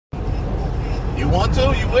want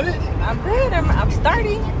to? You with it? I'm good. I'm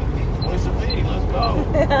starting. Voice of V, let's go.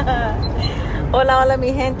 Hola, hola,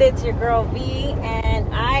 mi gente. It's your girl V,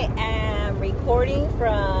 and I am recording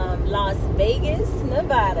from Las Vegas,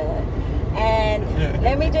 Nevada. And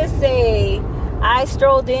let me just say, I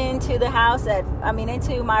strolled into the house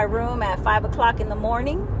into my room at 5 o'clock in the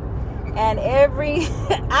morning. And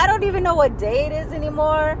I don't even know what day it is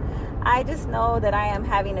anymore. I just know that I am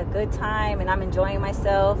having a good time and I'm enjoying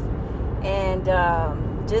myself and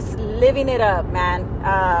just living it up, man.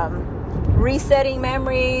 Resetting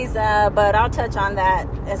memories, but I'll touch on that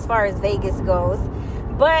as far as Vegas goes.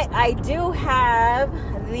 But I do have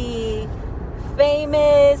the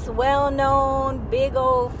famous, well-known, big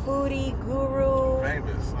old foodie guru.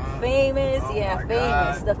 Famous, oh yeah,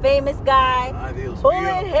 famous. God. The famous guy,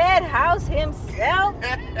 Bullethead House himself,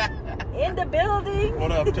 in the building.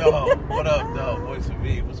 What up, dog? What up, dog? Voice of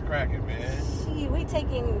V, what's cracking, man? Gee, we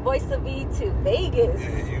taking Voice of V to Vegas.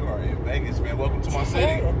 Yeah, you are in Vegas, man. Welcome to my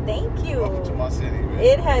city. Thank you. Welcome to my city, man.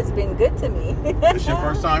 It has been good to me. This your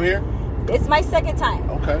first time here? It's my second time.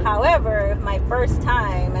 Okay. However, my first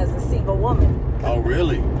time as a single woman. Oh,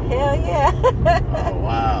 really? Hell yeah. Oh,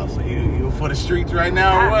 wow. So you for the streets right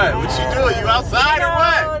now or what? What you doing? You outside or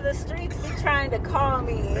what? The streets be trying to call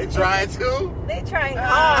me. They trying to? They trying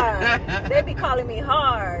hard. They be calling me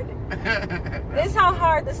hard. This is how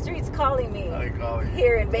hard the streets calling me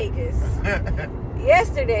here in Vegas.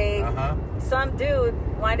 Yesterday, some dude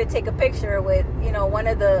wanted to take a picture with, one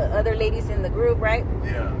of the other ladies in the group, right?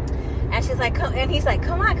 Yeah. And she's like, and he's like,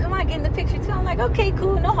 come on, get in the picture too. I'm like, okay,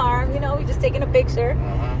 cool, no harm. We're just taking a picture.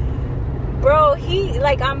 Bro,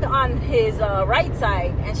 I'm on his right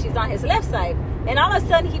side and she's on his left side. And all of a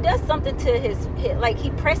sudden he does something to he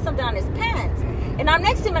pressed something on his pants. And I'm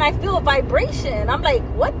next to him and I feel a vibration. I'm like,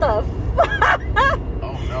 what the fuck?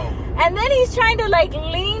 Oh no. And then he's trying to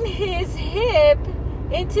lean his hip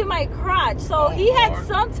into my crotch. So he had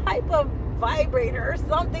some type of vibrator or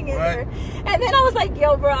something in there. And then I was like,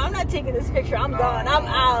 yo, bro, I'm not taking this picture. I'm gone. I'm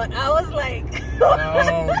out. I was like,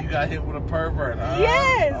 oh, you got hit with a pervert, huh?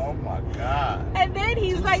 Yes. Oh my God. And then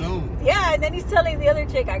he's soon. Yeah, and then he's telling the other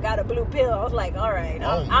chick, I got a blue pill. I was like, all right,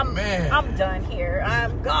 I'm done here.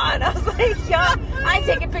 I'm gone. I was like, y'all, I ain't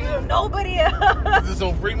taking pictures of nobody else. Is this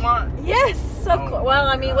on Fremont? Yes.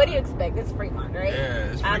 What do you expect? It's Fremont, right?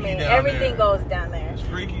 Yeah, it's freaky down everything there. goes down there. It's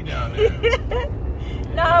freaky down there.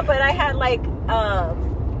 No, but I had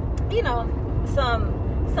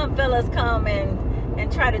some fellas come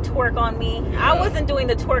and try to twerk on me. Yeah. I wasn't doing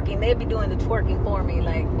the twerking. They'd be doing the twerking for me.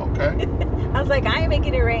 Okay. I was like, I ain't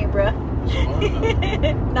making it rain, bro.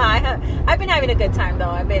 No, I've been having a good time though.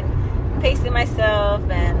 I've been pacing myself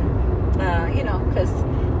and because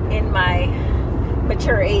in my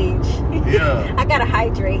mature age, yeah, I gotta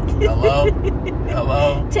hydrate.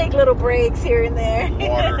 Hello. Take little breaks here and there.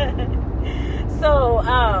 Water. So,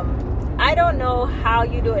 I don't know how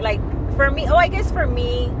you do it. For me,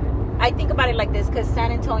 I think about it like this, because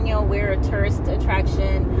San Antonio, we're a tourist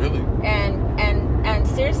attraction. Really? And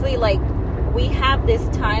seriously, we have this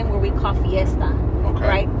time where we call fiesta. Okay.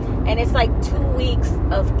 Right? And it's 2 weeks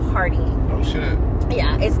of partying. Oh, shit.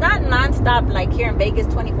 Yeah. It's not nonstop like here in Vegas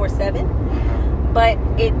 24/7. But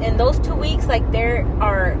in those 2 weeks, there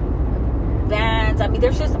are bands.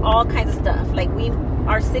 There's just all kinds of stuff.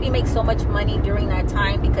 Our city makes so much money during that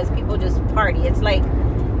time because people just party. It's like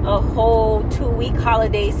a whole 2-week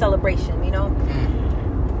holiday celebration,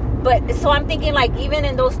 But so I'm thinking even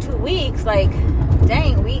in those 2 weeks,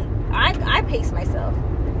 dang, I pace myself.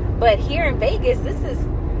 But here in Vegas, this is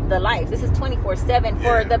the life. This is 24/7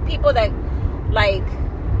 for the people that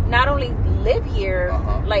not only live here,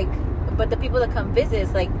 but the people that come visit.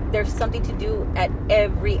 It's there's something to do at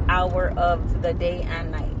every hour of the day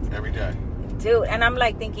and night. Every day. Dude, and I'm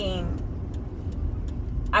thinking,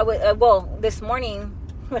 this morning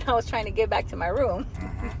when I was trying to get back to my room,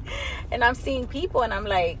 and I'm seeing people, and I'm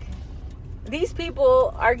like, these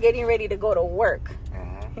people are getting ready to go to work.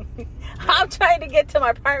 I'm trying to get to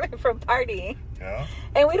my apartment from partying. Yeah.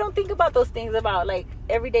 And we don't think about those things about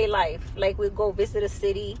everyday life. We go visit a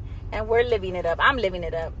city and we're living it up. I'm living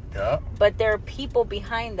it up. Yeah. But there are people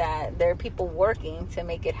behind that. There are people working to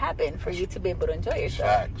make it happen for you to be able to enjoy yourself.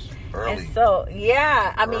 Facts. Early. And so,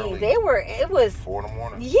 yeah, it was 4 in the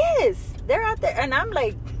morning. Yes, they're out there. And I'm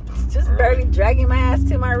just barely dragging my ass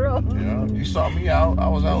to my room. Yeah, you saw me out. I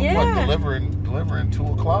was out delivering 2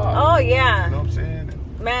 o'clock. Oh, yeah. You know what I'm saying?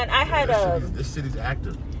 Man, I had this city's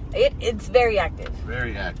active. It's very active.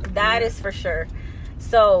 Very active. That is for sure.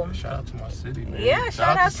 So shout out to my city, man. Yeah,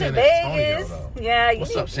 shout out to Vegas. Yeah.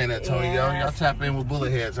 What's up, San Antonio? Yes. Y'all tap in with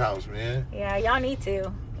Bullethead's house, man. Yeah, y'all need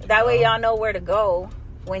to. That way y'all know where to go.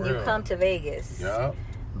 when you Real. come to Vegas. Yep.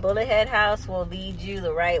 Bullethead House will lead you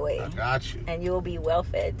the right way. I got you. And you will be well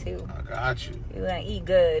fed too. I got you. You're gonna eat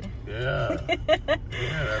good. Yeah.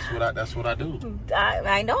 Yeah, that's what I do.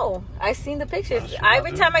 I know. I seen the pictures.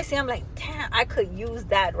 Every time I see, I'm like, damn, I could use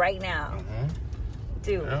that right now.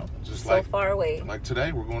 Dude, Yeah, just so far away. Like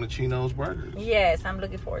today, we're going to Chino's Burgers. Yes, I'm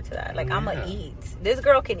looking forward to that. Like, I'm Yeah. gonna eat. This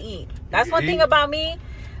girl can eat. That's one thing about me.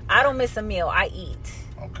 I don't miss a meal. I eat.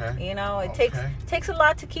 Okay. You know, it takes a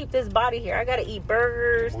lot to keep this body here. I gotta eat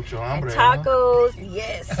burgers, Mucho hambre, and tacos.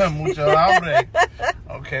 Yes. Mucho hambre.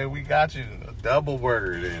 Okay, we got you. A double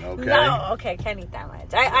burger then, okay? No, okay, I can't eat that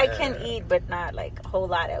much. I can eat, but not like a whole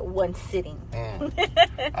lot at one sitting.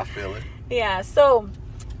 I feel it. Yeah, so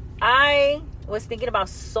I was thinking about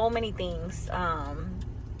so many things. I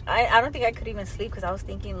don't think I could even sleep because I was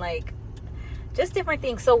thinking like just different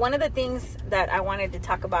things. So one of the things that I wanted to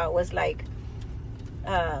talk about was like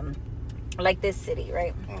this city,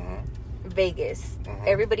 right? Vegas.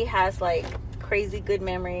 Everybody has like crazy good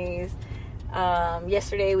memories.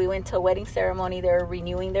 Yesterday we went to a wedding ceremony. They're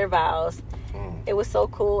renewing their vows. It was so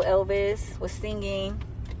cool. Elvis was singing,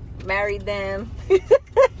 married them.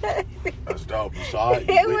 That's dope. You saw it?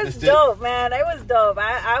 It was dope, man. It was dope.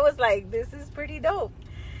 I was like, this is pretty dope.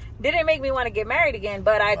 Didn't make me want to get married again,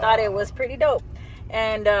 but I thought it was pretty dope.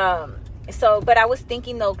 And but I was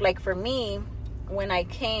thinking though, like for me, when I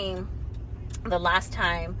came the last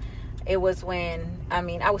time, it was when,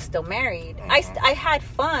 I was still married. I had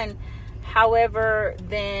fun. However,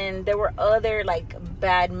 then there were other like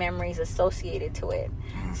bad memories associated to it.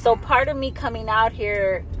 So part of me coming out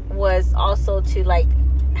here was also to like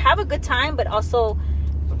have a good time, but also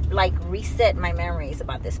like reset my memories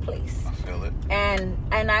about this place. I feel it. And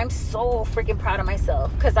I'm so freaking proud of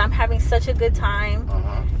myself because I'm having such a good time.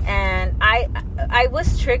 And I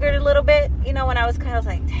was triggered a little bit, you know, when I was kind of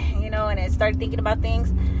like, dang, you know, and I started thinking about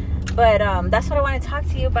things. But that's what I want to talk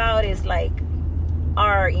to you about is like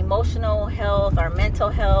our emotional health, our mental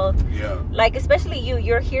health. Yeah. Like, especially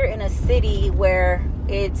you're here in a city where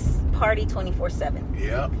it's party 24/7.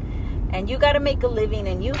 Yeah. And you got to make a living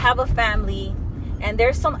and you have a family. And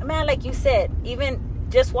there's some, man, like you said, even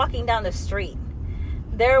just walking down the street,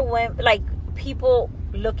 there went like people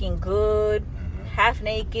looking good, half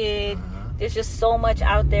naked. There's just so much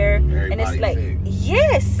out there. Everybody and it's like, thick.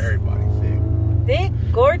 yes. Everybody Thick,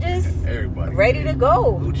 gorgeous, everybody ready to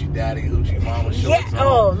go. Hoochie daddy, hoochie mama showing Yeah.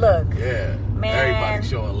 Oh, look. Yeah. Man. Everybody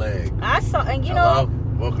showing leg. I saw, and you Hello? know.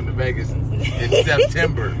 Welcome to Vegas in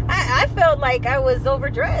September. I felt like I was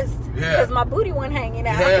overdressed. Yeah. Because my booty wasn't hanging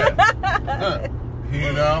out. Yeah.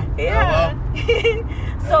 You know? Yeah.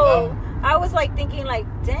 So Hello? I was like thinking like,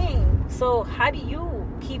 dang, so how do you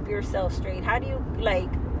keep yourself straight? How do you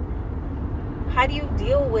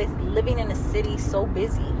deal with living in a city so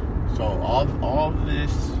busy? So all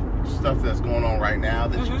this stuff that's going on right now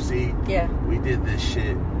that you see, Yeah. we did this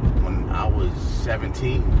shit when I was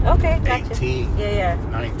 17, Okay, gotcha. 18, Yeah.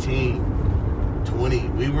 19, 20.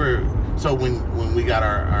 We were, so when we got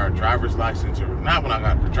our driver's license, or not when I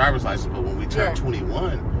got the driver's license, but when we turned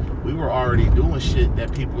 21, we were already doing shit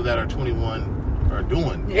that people that are 21 are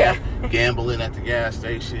doing. Yeah. Gambling at the gas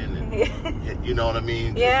station, and you know what I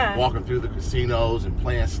mean? Yeah. Just walking through the casinos and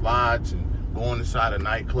playing slots and going inside of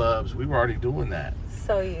nightclubs. We were already doing that.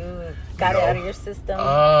 So you got it out of your system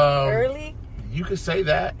early? You could say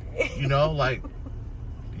that, you know, like,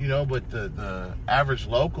 you know, but the average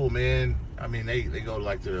local, man, I mean, they go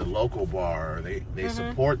like to the local bar, or they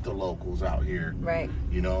support the locals out here. Right.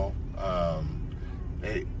 You know,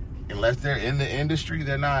 unless they're in the industry,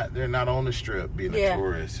 they're not on the strip being a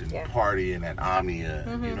tourist and partying at Omnia,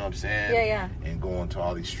 you know what I'm saying? Yeah. And going to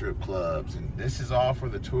all these strip clubs, and this is all for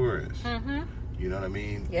the tourists. You know what I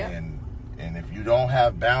mean? Yeah. And if you don't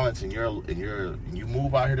have balance and you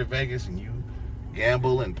move out here to Vegas and you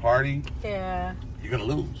gamble and party, you're gonna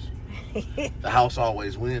lose. The house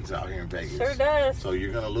always wins out here in Vegas. Sure does. So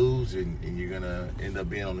you're gonna lose, and you're gonna end up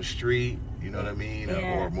being on the street. You know what I mean?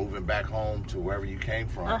 Yeah. Or moving back home to wherever you came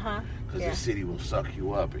from. Because the city will suck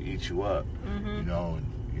you up and eat you up. You know,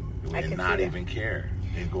 and not even care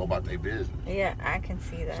and go about their business. Yeah, I can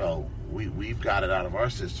see that. So we've got it out of our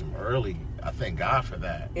system early. I thank God for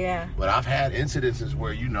that. Yeah. But I've had incidences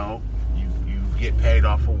where, you know, you get paid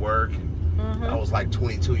off for work, and I was like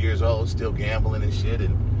 22 years old, still gambling and shit,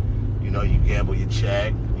 and you know, you gamble your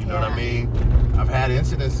check. You know what I mean? I've had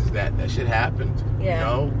incidences that shit happened. Yeah. You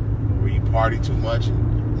know, where you party too much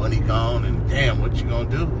and money gone, and damn, what you gonna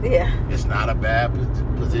do? Yeah. It's not a bad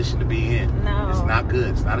position to be in. No. It's not good.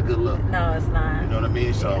 It's not a good look. No, it's not. You know what I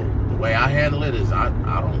mean? So the way I handle it is I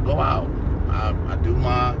don't go out. I do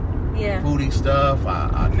my foodie stuff.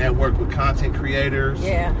 I network with content creators.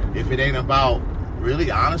 Yeah. If it ain't about,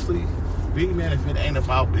 really, honestly, big man, if it ain't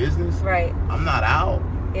about business, right, I'm not out.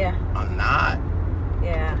 Yeah. I'm not.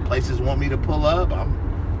 Yeah. Places want me to pull up.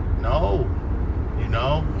 No. You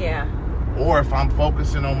know? Yeah. Or if I'm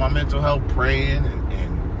focusing on my mental health, praying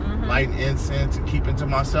and lighting incense and keeping to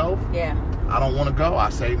myself, I don't want to go. I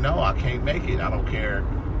say, no, I can't make it. I don't care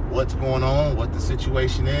what's going on, what the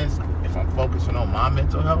situation is. If I'm focusing on my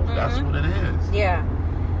mental health, that's what it is. Yeah.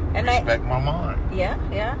 And respect my mind. Yeah.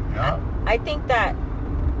 I think that,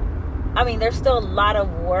 I mean, there's still a lot of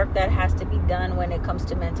work that has to be done when it comes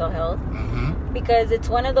to mental health. Because it's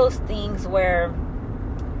one of those things where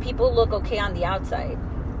people look okay on the outside,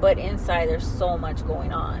 but inside there's so much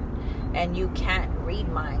going on. And you can't read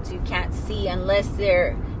minds. You can't see unless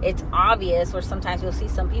it's obvious, or sometimes you'll see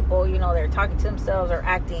some people, you know, they're talking to themselves or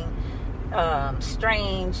acting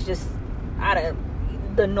strange, just out of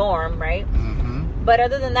the norm, right? But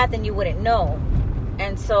other than that, then you wouldn't know.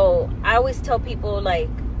 And so I always tell people, like,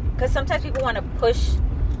 because sometimes people want to push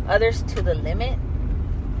others to the limit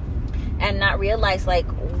and not realize, like,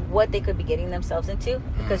 what they could be getting themselves into,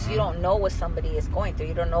 because you don't know what somebody is going through.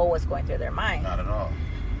 You don't know what's going through their mind. Not at all.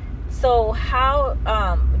 So how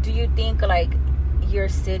do you think, like, your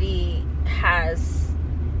city has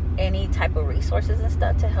any type of resources and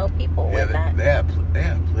stuff to help people with that? They have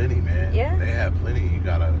plenty, man. Yeah. They have plenty. You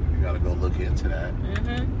gotta go look into that.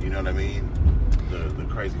 You know what I mean? The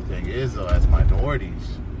crazy thing is, though, as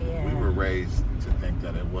minorities, we were raised to think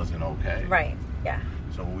that it wasn't okay. Right. Yeah.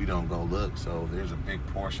 So we don't go look. So there's a big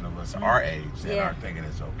portion of us our age that are thinking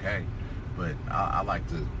it's okay. But I like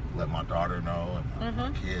to let my daughter know and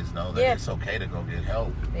my kids know that it's okay to go get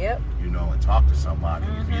help. Yep. You know, and talk to somebody.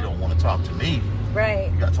 If you don't want to talk to me,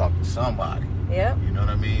 right, you got to talk to somebody. Yep. You know what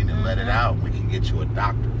I mean? And let it out. We can get you a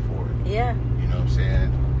doctor for it. Yeah. You know what I'm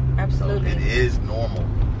saying? Absolutely. So it is normal.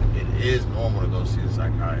 It is normal to go see a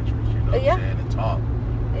psychiatrist. You know what I'm saying? And talk.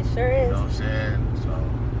 It sure is. You know what I'm saying?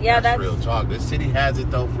 So that's real talk. This city has it,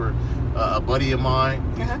 though, for a buddy of mine.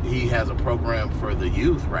 He has a program for the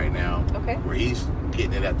youth right now. Okay. Where he's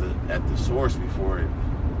getting it at the source before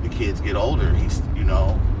the kids get older. He's, you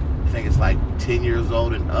know, I think it's like 10 years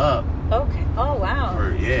old and up. Okay. Oh, wow.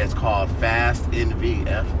 It's called FASTNV,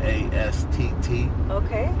 FASTT.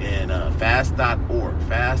 Okay. And fast.org,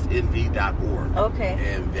 fastnv.org.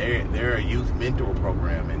 Okay. And they're a youth mentor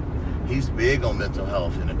program, and he's big on mental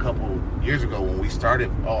health. And a couple years ago when we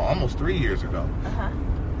started, almost 3 years ago,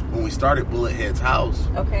 when we started Bullet Head's House,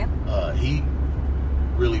 he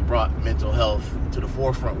really brought mental health to the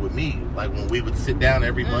forefront with me. Like when we would sit down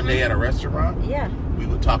every Monday at a restaurant, we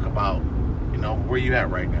would talk about, you know, where you at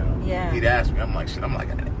right now? He'd ask me, I'm like, shit, I'm like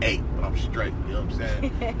at an 8, but I'm straight, you know what I'm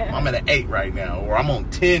saying? I'm at an 8 right now, or I'm on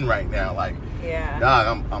 10 right now, like,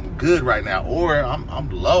 dog, I'm good right now, or I'm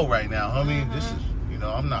low right now, homie. This is, you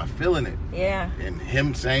know, I'm not feeling it. And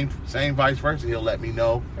him same vice versa, he'll let me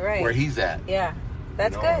know where he's at.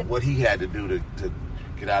 That's good. What he had to do to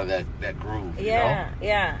get out of that groove, you know?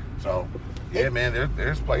 So, man,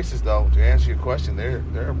 there's places, though, to answer your question, there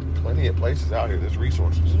are plenty of places out here. There's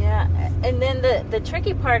resources. And then the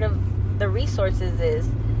tricky part of the resources is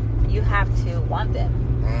you have to want them.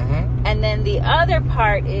 And then the other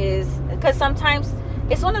part is, because sometimes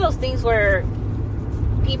it's one of those things where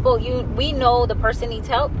people, we know the person needs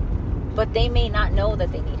help, but they may not know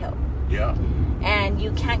that they need help. And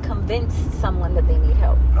you can't convince someone that they need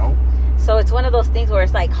help. Nope. So it's one of those things where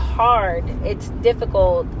it's like hard. It's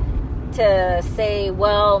difficult to say,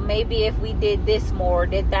 well, maybe if we did this more,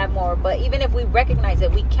 did that more. But even if we recognize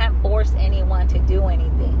it, we can't force anyone to do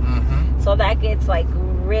anything. So that gets like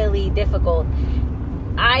really difficult.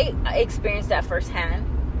 I experienced that firsthand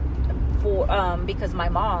because my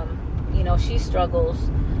mom, you know, she struggles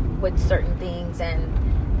with certain things, and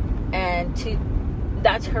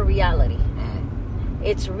that's her reality.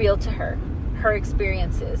 It's real to her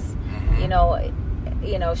experiences. You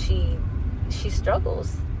know, she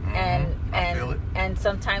struggles. And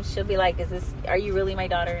sometimes she'll be like, are you really my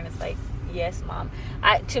daughter? And it's like, yes, Mom.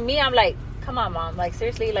 To me, I'm like, come on, Mom. Like,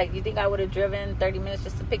 seriously, like, you think I would have driven 30 minutes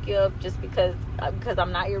just to pick you up just because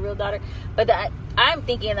I'm not your real daughter? But I'm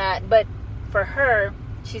thinking that, but for her,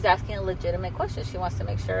 she's asking a legitimate question. She wants to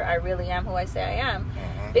make sure I really am who I say I am,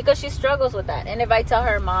 because she struggles with that. And if I tell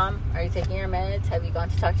her, Mom, are you taking your meds? Have you gone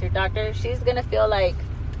to talk to your doctor? She's going to feel like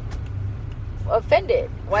offended.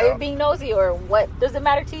 Why you're being nosy, or what does it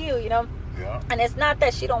matter to you, you know? And it's not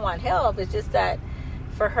that she don't want help. It's just that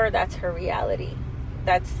for her, that's her reality.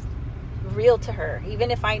 That's real to her.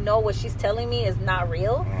 Even if I know what she's telling me is not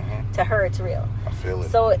real, To her, it's real. I feel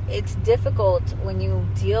it. So it's difficult when you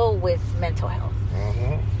deal with mental health.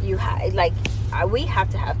 Mm-hmm. We have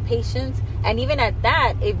to have patience, and even at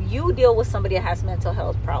that, if you deal with somebody that has mental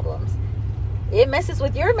health problems, it messes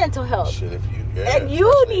with your mental health. Shit, and you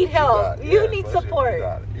need help. You need support.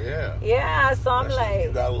 Yeah. So I'm especially like, if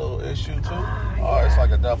you got a little issue too. Yeah. It's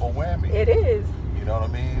like a double whammy. It is. You know what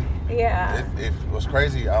I mean? Yeah. If what's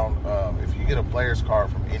crazy, if you get a player's card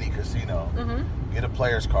from any casino, get a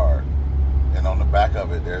player's card, and on the back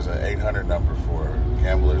of it, there's an 800 number for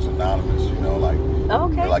Gamblers Anonymous. You know, like,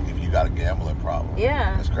 okay, like if you got a gambling problem.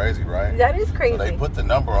 Yeah. It's crazy, right? That is crazy. So they put the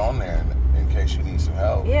number on there in case you need some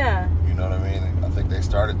help. Yeah. You know what I mean? I think they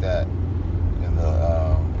started that in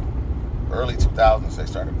the early 2000s. They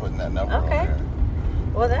started putting that number on there.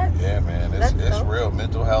 Well, yeah, man, it's real.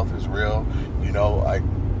 Mental health is real. You know, I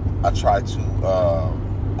try to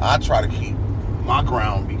keep my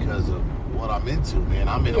ground because of what I'm into, man.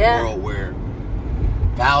 I'm in a world where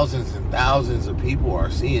thousands and thousands of people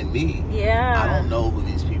are seeing me. Yeah. I don't know who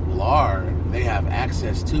these people are. They have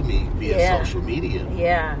access to me via social media.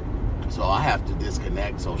 Yeah. So I have to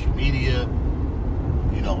disconnect social media.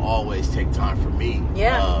 You know, always take time for me.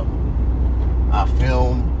 Yeah. I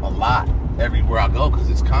film a lot everywhere I go because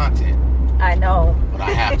it's content. I know. But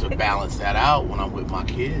I have to balance that out when I'm with my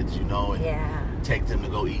kids, you know, and take them to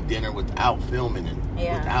go eat dinner without filming and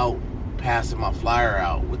without passing my flyer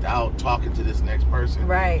out, without talking to this next person.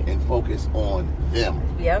 Right. And focus on them.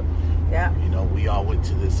 Yep. Yeah. You know, we all went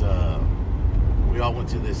to this it's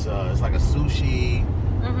like a sushi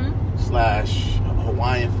 /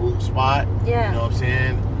 Hawaiian food spot. Yeah. You know what I'm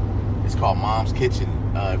saying? It's called Mom's Kitchen.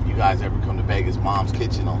 If you guys ever come to Vegas, Mom's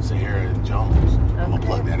Kitchen on Sahara and Jones. I'm going to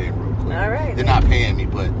plug that in real quick. All right. They're not paying me,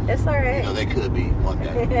 but it's all right. You know, they could be one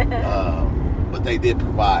day. But they did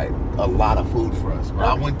provide a lot of food for us. But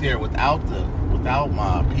I went there without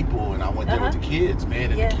my people, and I went there with the kids,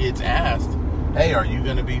 man. And the kids asked, hey, are you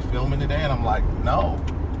going to be filming today? And I'm like, no.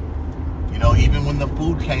 You know, even when the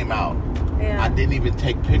food came out, I didn't even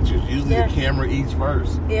take pictures. Usually the camera eats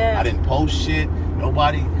first. Yeah. I didn't post shit.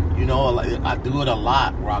 Nobody, you know, like, I do it a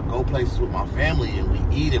lot where I go places with my family and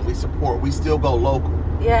we eat and we support. We still go local.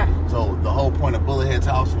 Yeah. So the whole point of Bullethead's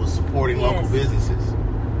House was supporting local businesses,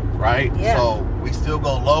 right? Yeah. So we still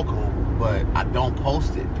go local, but I don't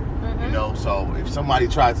post it. You know, so if somebody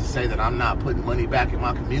tries to say that I'm not putting money back in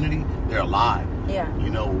my community, they're a lie. Yeah. You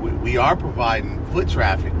know, we are providing foot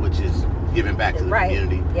traffic, which is giving back to the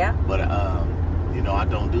community. Yeah. But, you know, I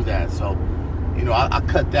don't do that. So, you know, I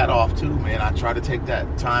cut that off too, man. I try to take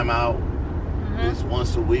that time out just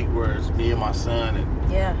once a week where it's me and my son and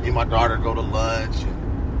me and my daughter go to lunch.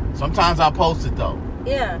 And sometimes I'll post it though.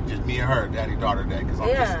 Yeah. Just me and her, daddy-daughter day, because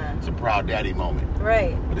it's a proud daddy moment.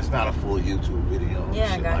 Right. But it's not a full YouTube video.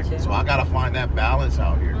 Yeah, I got you. So I got to find that balance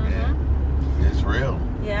out here, man. It's real.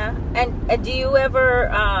 Yeah. And do you ever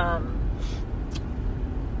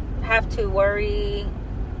have to worry?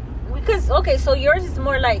 Because, okay, so yours is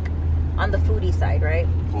more like on the foodie side, right?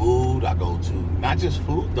 Food, I go to. Not just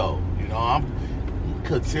food, though. You know, I'm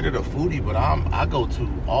considered a foodie, but I go to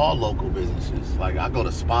all local businesses. Like, I go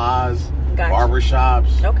to spas,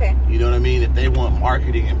 barbershops. Okay. You know what I mean? If they want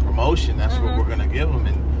marketing and promotion, that's what we're going to give them.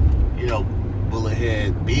 And, you know,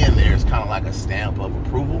 Bullethead being there is kind of like a stamp of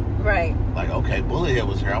approval. Right. Like, okay, Bullethead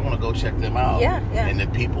was here. I want to go check them out. Yeah. And then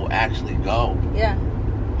people actually go. Yeah.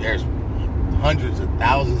 There's hundreds of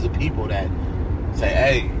thousands of people that say,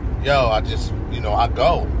 hey, yo, I just, you know, I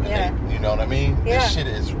go. And they, you know what I mean? Yeah. This shit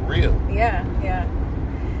is real. Yeah.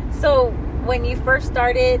 So when you first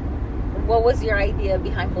started, what was your idea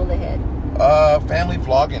behind Bullethead? Family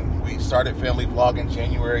vlogging. We started family vlogging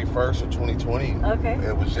January 1st of 2020. Okay.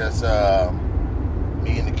 It was just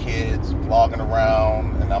me and the kids vlogging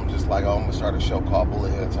around, and I'm just like, oh, I'm gonna start a show called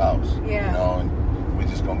Bullethead's House. Yeah. You know, and we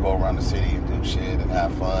just gonna go around the city and do shit and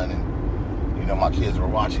have fun. And you know, my kids were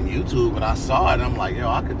watching YouTube, and I saw it. And I'm like, yo,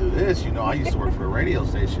 I could do this. You know, I used to work for a radio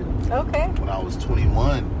station. Okay. When I was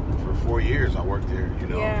 21, for 4 years, I worked there. You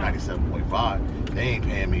know, 97.5. They ain't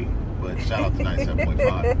paying me, but shout out to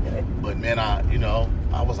 97.5. But man, I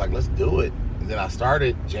was like, let's do it. And then I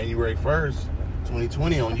started January 1st,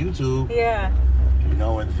 2020 on YouTube. Yeah. You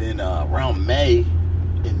know, and then around May,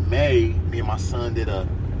 me and my son did a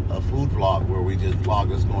food vlog where we just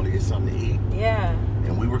vlogged us going to get something to eat. Yeah.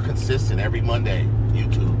 And we were consistent every Monday,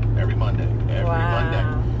 YouTube, every Monday.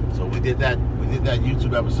 So we did that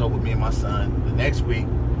YouTube episode with me and my son. The next week,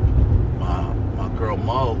 my girl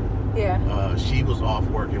Mo, she was off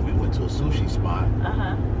work and we went to a sushi spot.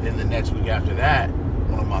 Then the next week after that,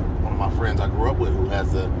 one of my friends I grew up with who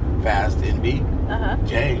has the Fast NB,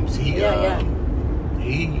 James, he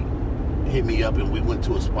hit me up and we went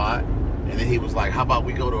to a spot. And then he was like, how about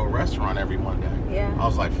we go to a restaurant every Monday? Yeah. I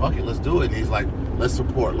was like, fuck it, let's do it. And he's like, let's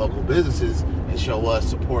support local businesses and show us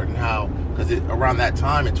support and how, because around that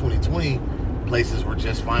time in 2020, places were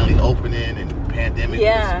just finally opening and pandemic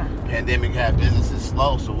had businesses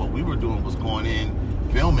slow. So what we were doing was going in,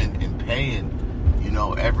 filming and paying,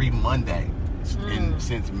 every Monday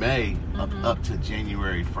since May up to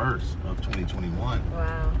January 1st of 2021.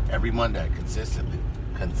 Wow. Every Monday, consistently,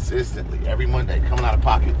 every Monday, coming out of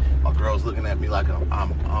pocket. My girl's looking at me like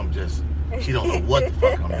I'm just, she don't know what the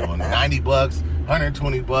fuck I'm doing. $90,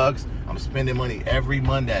 $120. I'm spending money every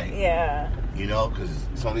Monday. Yeah. Because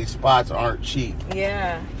some of these spots aren't cheap.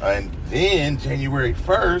 Yeah. And then January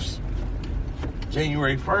 1st,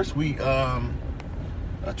 we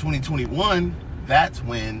 2021. That's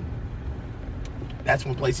when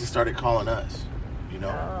places started calling us.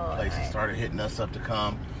 Places started hitting us up to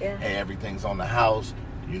come. Yeah. Hey, everything's on the house.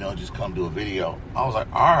 Just come do a video. I was like,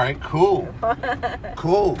 all right, cool.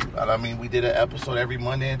 Cool. And I mean, we did an episode every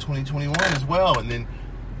Monday in 2021 as well. And then,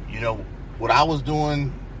 what I was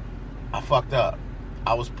doing, I fucked up.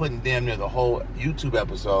 I was putting damn near the whole YouTube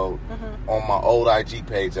episode on my old IG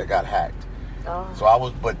page that got hacked. Oh.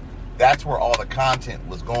 So but that's where all the content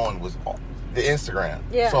was going, was the Instagram.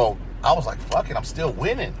 Yeah. So I was like, fuck it, I'm still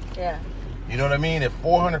winning. Yeah. You know what I mean? If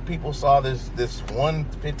 400 people saw this one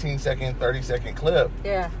 15-second, 30-second clip.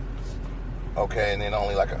 Yeah. Okay, and then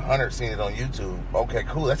only like 100 seen it on YouTube. Okay,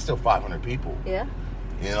 cool. That's still 500 people. Yeah.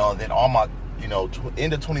 Then all my,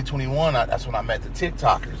 end of 2021, that's when I met the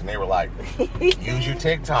TikTokers. And they were like, use your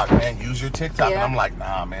TikTok, man. Use your TikTok. Yeah. And I'm like,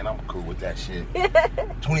 nah, man, I'm cool with that shit.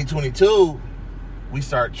 2022, we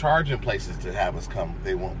start charging places to have us come.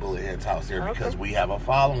 They want Bullet Head's house here because we have a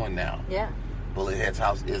following now. Yeah. Bullet Head's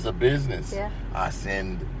house is a business. Yeah. I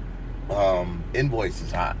send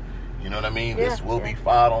invoices. You know what I mean? Yeah, This will be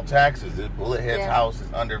filed on taxes. This Bullet Head's house is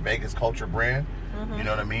under Vegas Culture brand. You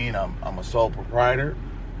know what I mean? I'm a sole proprietor.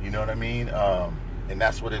 You know what I mean? And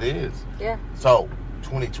that's what it is. Yeah. So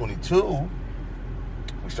 2022,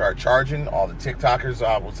 we started charging all the TikTokers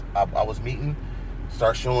I was meeting.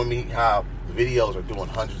 Start showing me how the videos are doing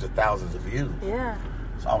hundreds of thousands of views. Yeah.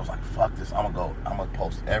 So I was like, fuck this. I'm gonna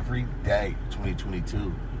post every day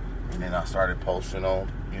 2022. And then I started posting on,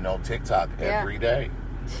 TikTok every day.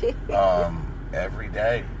 Every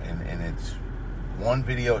day. And it's one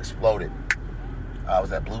video exploded. I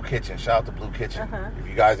was at Blue Kitchen. Shout out to Blue Kitchen. If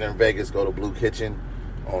you guys are in Vegas, go to Blue Kitchen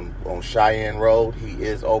on Cheyenne Road. He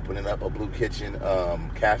is opening up a Blue Kitchen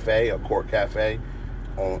cafe, a court cafe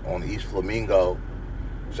on East Flamingo.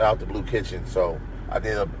 Shout out to Blue Kitchen. So I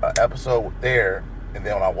did an episode there. And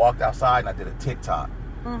then when I walked outside and I did a TikTok,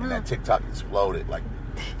 and that TikTok exploded. Like,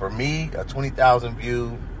 for me, a 20,000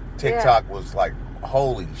 view TikTok was like,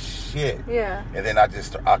 holy shit. Yeah. And then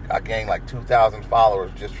I gained like 2,000 followers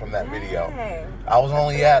just from that video. I was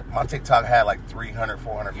only my TikTok had like 300,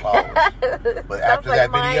 400 followers. But after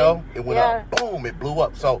that video, it went up. Boom, it blew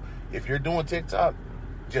up. So if you're doing TikTok,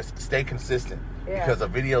 just stay consistent. Because a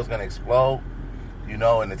video is going to explode,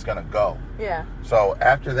 and it's going to go. Yeah. So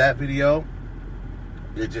after that video,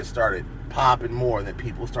 it just started popping more. Then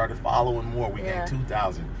people started following more. We gained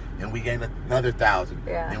 2,000. Then we gained another 1,000.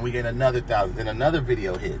 Then we gained another 1,000. Then another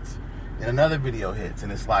video hits. Then another video hits.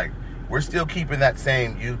 And it's like, we're still keeping that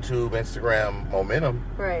same YouTube, Instagram momentum.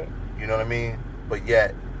 Right. You know what I mean? But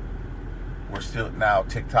yet, we're still, now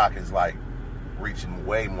TikTok is like reaching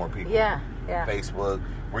way more people. Yeah. Yeah. Facebook.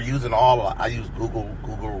 We're using I use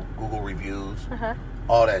Google reviews.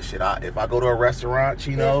 All that shit. If I go to a restaurant,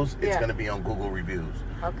 Chino's, it's gonna be on Google reviews.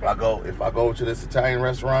 Okay. If I go to this Italian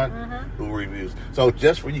restaurant, Google reviews. So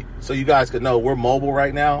just for you, so you guys could know, we're mobile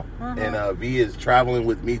right now, and V is traveling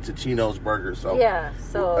with me to Chino's Burger. So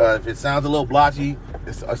if it sounds a little blotchy,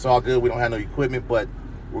 it's all good. We don't have no equipment, but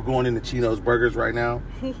we're going into Chino's Burgers right now.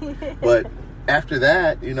 But after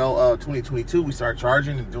that, 2022, we started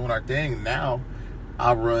charging and doing our thing. And now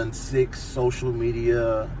I run 6 social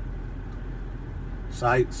media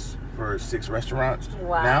sites for 6 restaurants.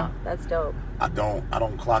 Wow, now that's dope. I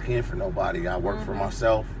don't clock in for nobody. I work for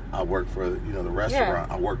myself. I work for the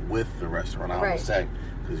restaurant. I work with the restaurant. I would say,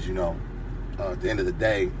 because at the end of the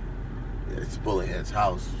day, it's Bullet Head's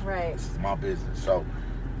house. Right. This is my business. So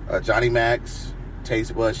Johnny Mac's,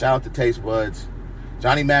 Taste Buds. Shout out to Taste Buds.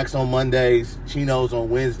 Johnny Mac's on Mondays. Chino's on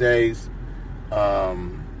Wednesdays.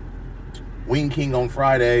 Wing King on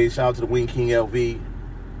Fridays. Shout out to the Wing King LV.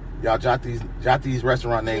 Y'all jot these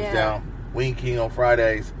restaurant names down. Wing King on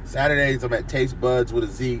Fridays. Saturdays, I'm at Taste Buds with a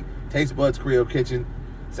Z. Taste Buds Creole Kitchen.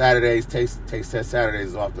 Saturdays, Taste Test Saturdays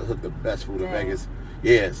is off the hook, the best food in Vegas.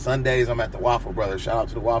 Yeah, Sundays, I'm at the Waffle Brothers. Shout out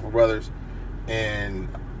to the Waffle Brothers. And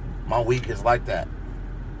my week is like that.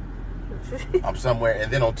 I'm somewhere, and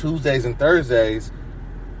then on Tuesdays and Thursdays,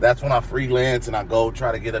 that's when I freelance and I go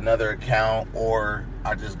try to get another account, or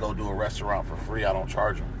I just go do a restaurant for free. I don't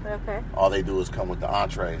charge them. Okay. All they do is come with the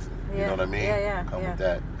entrees. You know what I mean? Yeah.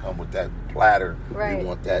 Come with that platter. Right. We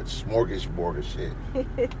want that smorgasbord shit. You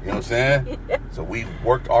know what I'm saying? Yeah. So we've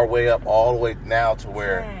worked our way up all the way now to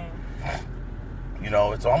where, you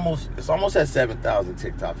know, it's almost at 7,000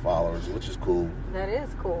 TikTok followers, which is cool. That is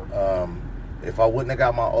cool. If I wouldn't have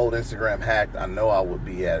got my old Instagram hacked, I know I would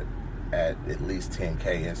be at least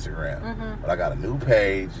 10K Instagram. Mm-hmm. But I got a new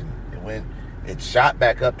page, and it shot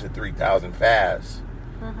back up to 3,000 fast.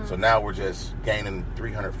 Mm-hmm. So now we're just gaining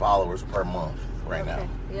 300 followers per month now.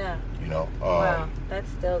 Yeah. You know. Wow, that's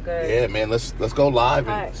still good. Yeah, man. Let's go live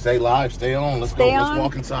and stay live, stay on. Let's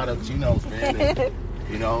walk inside of Chino's, man. And,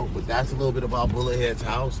 you know, but that's a little bit about Bullethead's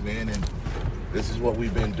house, man. And this is what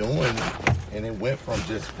we've been doing, and it went from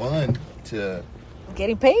just fun to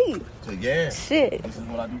getting paid. Shit. This is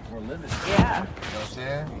what I do for a living. Yeah. You know what I'm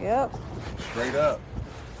saying? Yep. Straight up.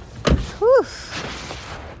 Whew.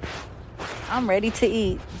 I'm ready to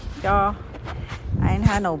eat, y'all. I ain't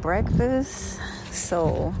had no breakfast,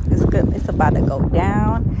 so it's good. It's about to go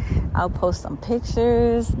down. I'll post some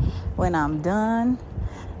pictures when I'm done.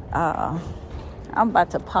 I'm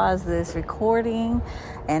about to pause this recording,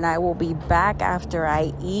 and I will be back after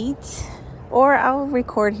I eat. Or I'll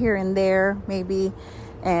record here and there, maybe.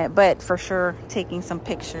 But for sure, taking some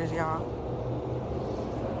pictures, y'all.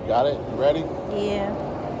 Got it? You ready? Yeah.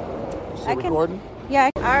 Still recording? Yeah.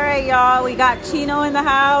 All right, y'all. We got Chino in the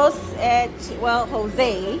house.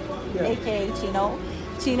 Jose, a.k.a. Chino.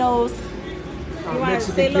 Chino's... You want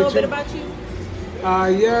to say a little bit about you?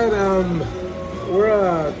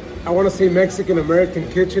 We're I want to say Mexican-American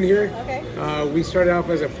kitchen here. Okay. We started off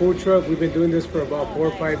as a food truck. We've been doing this for about 4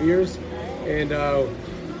 or 5 years. And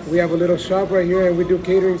we have a little shop right here, and we do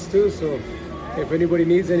caterings too. So if anybody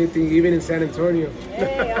needs anything, even in San Antonio.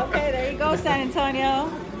 Hey, okay, there you go, San Antonio.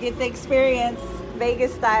 Get the experience,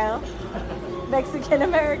 Vegas style, Mexican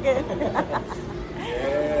American.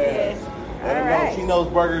 Yes. All right. Chino's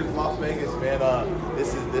Burgers in Las Vegas, man.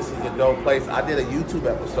 This is a dope place. I did a YouTube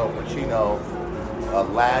episode for Chino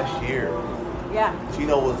last year. Yeah.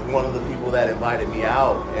 Chino was one of the people that invited me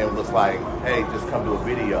out and was like, "Hey, just come do a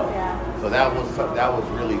video." Yeah. So that was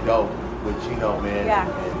really dope with Chino, man. Yeah.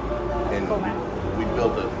 And cool, man. we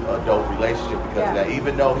built a dope relationship because of that.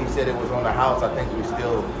 Even though he said it was on the house, I think we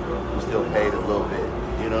still paid a little bit.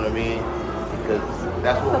 You know what I mean? Because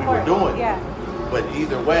that's what we were doing. Yeah. But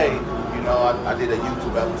either way, you know, I did a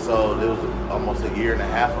YouTube episode. It was almost a year and a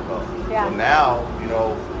half ago. Yeah. So now, you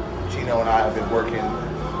know, Chino and I have been working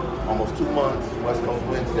almost 2 months, West Coast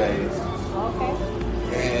Wednesdays. Okay.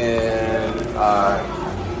 And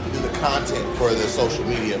do the content for the social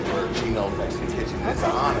media for Chino's Mexican Kitchen. It's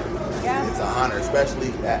an honor. Yeah. It's an honor,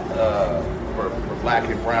 especially for Black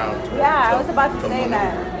and Brown. I was about to say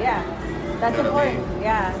that. Yeah. That's you know important. I mean?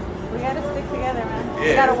 Yeah. We got to stick together, man. Yeah.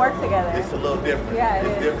 We got to work together. It's a little different. Yeah,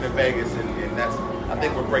 it's different in Vegas, and that's. I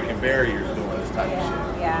think we're breaking barriers doing this type of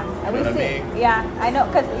shit. Yeah, and you know what I mean? Yeah, I know,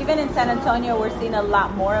 because even in San Antonio, we're seeing a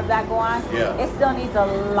lot more of that go on. Yeah. It still needs a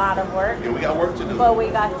lot of work. Yeah, we got work to do. But we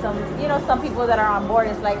got some people that are on board.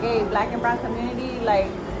 It's like, hey, Black and Brown community, like,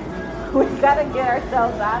 we got to get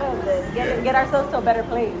ourselves out of this, get ourselves to a better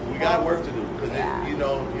place. We got work to do. Because, you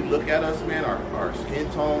know, you look at us, man, our skin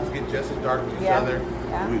tones get just as dark as each other.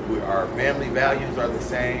 Yeah. Our family values are the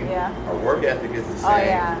same. Yeah. Our work ethic is the same. Oh,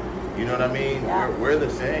 yeah. You know what I mean? Yeah. We're the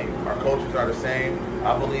same. Our cultures are the same.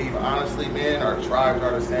 I believe, honestly, man, our tribes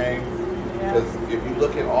are the same. Because if you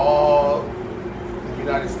look at all the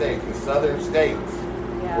United States, the southern states,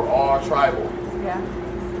 we're all tribal. Yeah.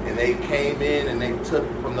 And they came in and they took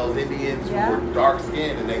from those Indians who were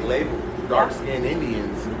dark-skinned, and they labeled dark-skinned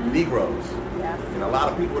Indians Negroes. Yeah. And a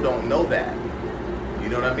lot of people don't know that. You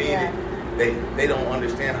know what I mean? Yeah. They don't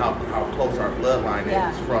understand how close our bloodline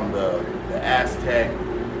is from the Aztec,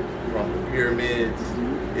 from the pyramids.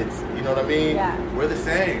 It's, you know what I mean? Yeah. We're the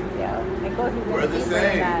same. Yeah. It goes We're the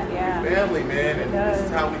same. Yeah. We're family, man, and this is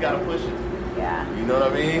how we gotta push it. Yeah. You know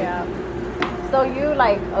what I mean? Yeah. So you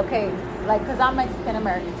because I'm Mexican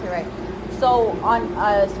American too, right? So on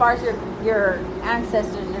as far as your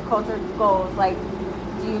ancestors, your culture goes, like,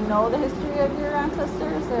 do you know the history of your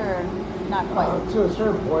ancestors or not quite? To a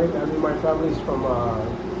certain point. I mean, my family's from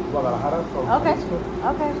Guadalajara, from Jalisco.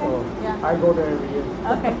 Okay. So yeah. I go there every year.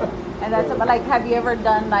 Okay. And that's about, like, have you ever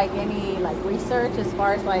done like any like research as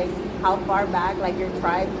far as like how far back like your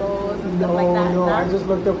tribe goes and stuff like that? No, I just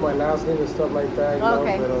looked up my last name and stuff like that. You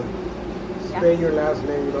know, but, Spain, your last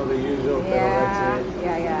name, you know, the usual.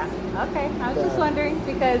 Yeah. Okay. I was just wondering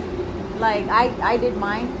because, like, I did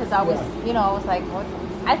mine because I was, I was like, what?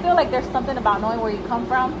 I feel like there's something about knowing where you come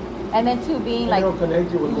from, and then too being like, it'll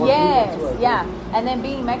connect you with more people too, and then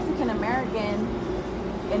being Mexican American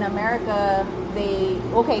in America,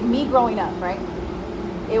 me growing up, right?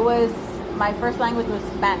 It was my first language was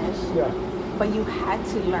Spanish. Yeah. But you had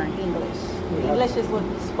to learn English. English is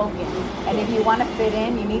what's spoken. And if you want to fit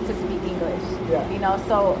in, you need to speak English. Yeah.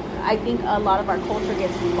 So I think a lot of our culture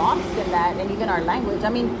gets lost in that, and even our language. I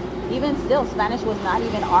mean, even still, Spanish was not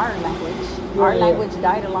even our language. Our language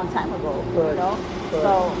died a long time ago, Correct. Correct.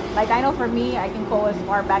 So, like, I know for me, I can go as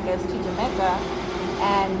far back as Chichimeca,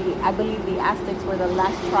 and I believe the Aztecs were the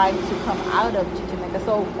last tribe to come out of Chichimeca.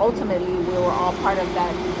 So ultimately, we were all part of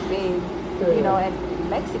that big, and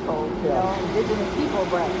Mexico, indigenous people,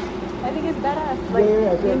 but I think it's badass. Like,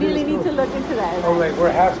 you really need to look into that. Oh, like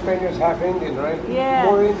we're half Spaniards, half Indian, right? Yeah.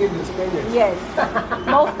 More Indian than Spaniards. Yes.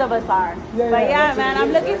 Most of us are. Man,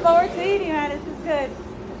 I'm looking forward to eating, man. This is good.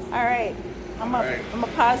 All right. I'm gonna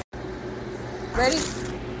pause. Ready?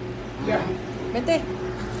 Yeah. Vente.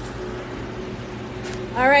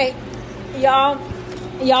 All right.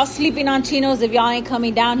 Y'all sleeping on Chino's. If y'all ain't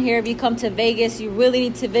coming down here, if you come to Vegas, you really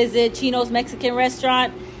need to visit Chino's Mexican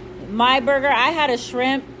restaurant. My burger, I had a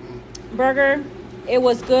shrimp burger. It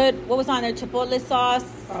was good. What was on there? Chipotle sauce.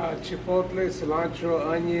 Chipotle,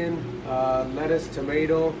 cilantro, onion, lettuce,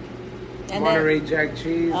 tomato, And Monterey Jack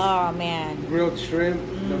cheese. Oh, man. Grilled shrimp,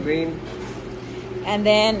 the main. And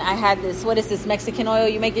then I had this. What is this? Mexican oil?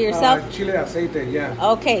 You make it yourself? Chile aceite,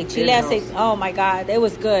 yeah. Okay, chile aceite. Oh my God, it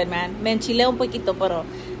was good, man. Me enchilé un poquito, pero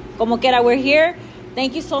como quiera, we're here.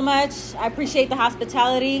 Thank you so much. I appreciate the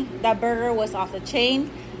hospitality. That burger was off the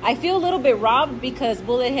chain. I feel a little bit robbed because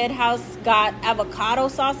Bullet Head House got avocado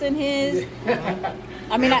sauce in his.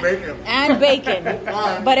 I mean, and bacon.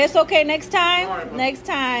 But it's okay. Next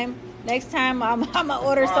time, I'm gonna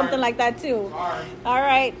order something like that too. All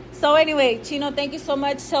right. So anyway, Chino, thank you so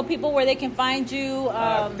much. Tell people where they can find you.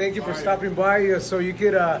 Thank you for stopping by. So you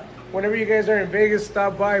could, whenever you guys are in Vegas,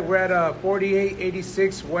 stop by. We're at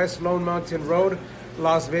 4886 West Lone Mountain Road,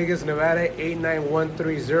 Las Vegas, Nevada,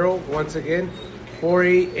 89130. Once again,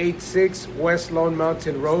 4886 West Lone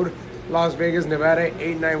Mountain Road, Las Vegas, Nevada,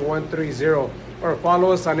 89130. Or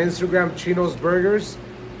follow us on Instagram, Chino's Burgers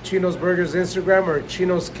Instagram, or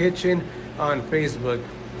Chino's Kitchen on Facebook.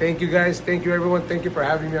 Thank you, guys. Thank you, everyone. Thank you for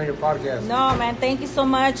having me on your podcast. No, man. Thank you so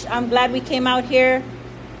much. I'm glad we came out here.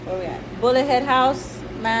 Where we at? Bullet Head House,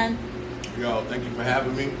 man. Yo, thank you for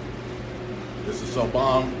having me. This is so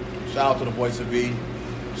bomb. Shout out to the Voice of V.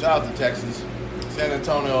 Shout out to Texas, San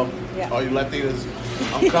Antonio. Yeah. All you Latinas,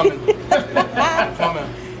 I'm coming. I'm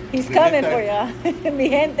coming. He's coming for y'all. Mi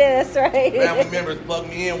gente, that's right. Family members, plug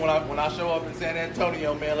me in when I show up in San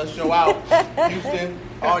Antonio, man. Let's show out. Houston,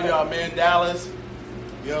 all y'all, man. Dallas,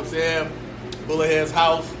 you know what I'm saying? Bullethead's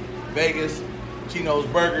House, Vegas, Chino's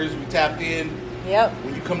Burgers. We tapped in. Yep.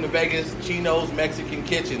 When you come to Vegas, Chino's Mexican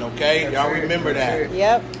Kitchen, okay? That's y'all it, remember that.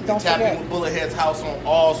 Yep. Don't tap forget. in with Bullethead's House on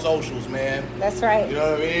all socials, man. That's right. You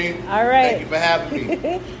know what I mean? All right. Thank you for having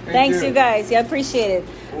me. Thanks, you guys. Yeah, I appreciate it.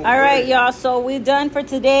 All right, y'all. So we're done for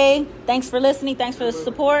today. Thanks for listening. Thanks for the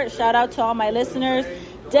support. Shout out to all my listeners.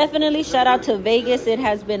 Definitely shout out to Vegas. It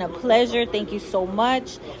has been a pleasure. Thank you so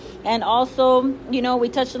much. And also, we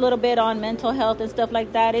touched a little bit on mental health and stuff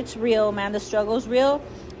like that. It's real, man. The struggle's real.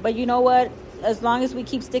 But you know what? As long as we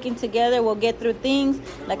keep sticking together, we'll get through things.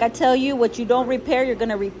 Like I tell you, what you don't repair, you're going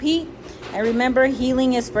to repeat. And remember,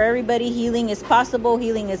 healing is for everybody. Healing is possible.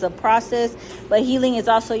 Healing is a process. But healing is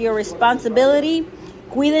also your responsibility.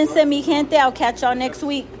 Cuídense, mi gente. I'll catch y'all next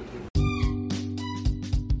week.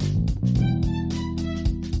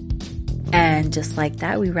 And just like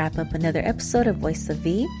that, we wrap up another episode of Voice of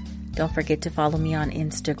V. Don't forget to follow me on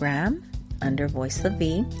Instagram under Voice of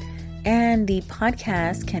V. And the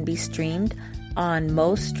podcast can be streamed on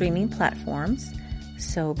most streaming platforms.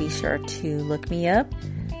 So be sure to look me up,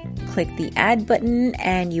 click the add button,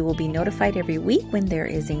 and you will be notified every week when there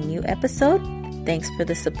is a new episode. Thanks for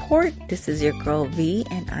the support. This is your girl V,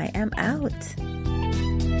 and I am out.